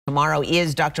Tomorrow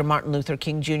is Dr. Martin Luther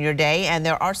King Jr. Day, and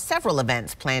there are several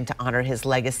events planned to honor his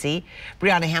legacy.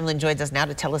 Brianna Hamlin joins us now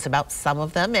to tell us about some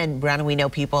of them. And Brianna, we know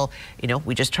people,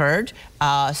 we just heard,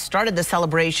 started the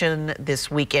celebration this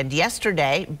weekend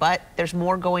yesterday, but there's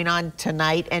more going on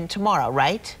tonight and tomorrow,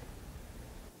 right?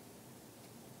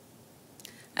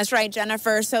 That's right,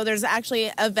 Jennifer. So there's actually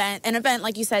an event,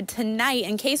 like you said, tonight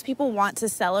in case people want to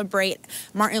celebrate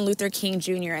Martin Luther King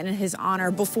Jr. and in his honor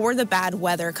before the bad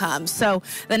weather comes. So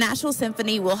the Nashville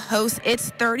Symphony will host its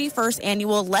 31st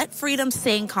annual Let Freedom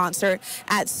Sing concert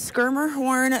at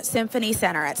Schermerhorn Symphony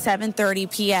Center at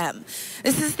 7:30 p.m.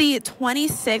 This is the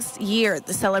 26th year.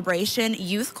 The celebration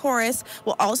youth chorus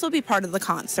will also be part of the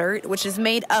concert, which is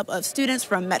made up of students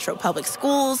from Metro Public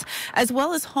Schools, as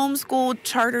well as homeschool,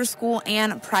 charter school,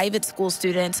 and private school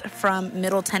students from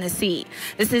Middle Tennessee.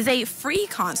 This is a free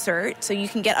concert, so you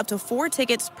can get up to 4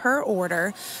 tickets per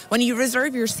order. When you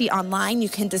reserve your seat online, you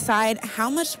can decide how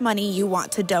much money you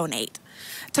want to donate.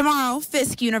 Tomorrow,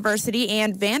 Fisk University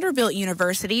and Vanderbilt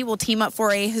University will team up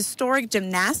for a historic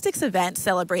gymnastics event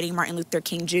celebrating Martin Luther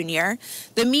King Jr.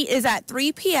 The meet is at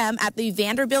 3 p.m. at the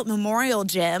Vanderbilt Memorial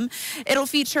Gym. It'll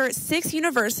feature 6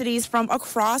 universities from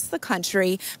across the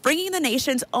country, bringing the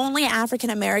nation's only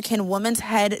African-American women's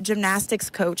head gymnastics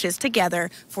coaches together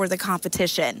for the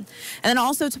competition. And then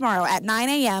also tomorrow at 9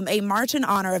 a.m., a march in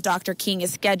honor of Dr. King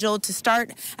is scheduled to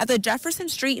start at the Jefferson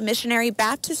Street Missionary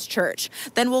Baptist Church.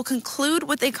 Then we'll conclude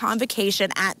with a convocation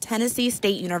at Tennessee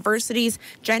State University's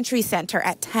Gentry Center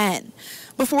at 10.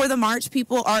 Before the march,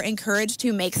 people are encouraged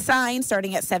to make signs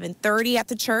starting at 7:30 at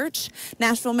the church.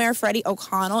 Nashville Mayor Freddie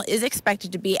O'Connell is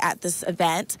expected to be at this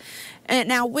event. And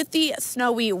now, with the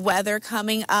snowy weather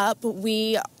coming up,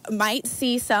 we might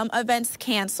see some events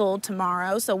canceled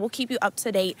tomorrow, so we'll keep you up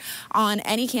to date on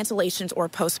any cancellations or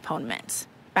postponements.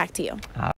 Back to you.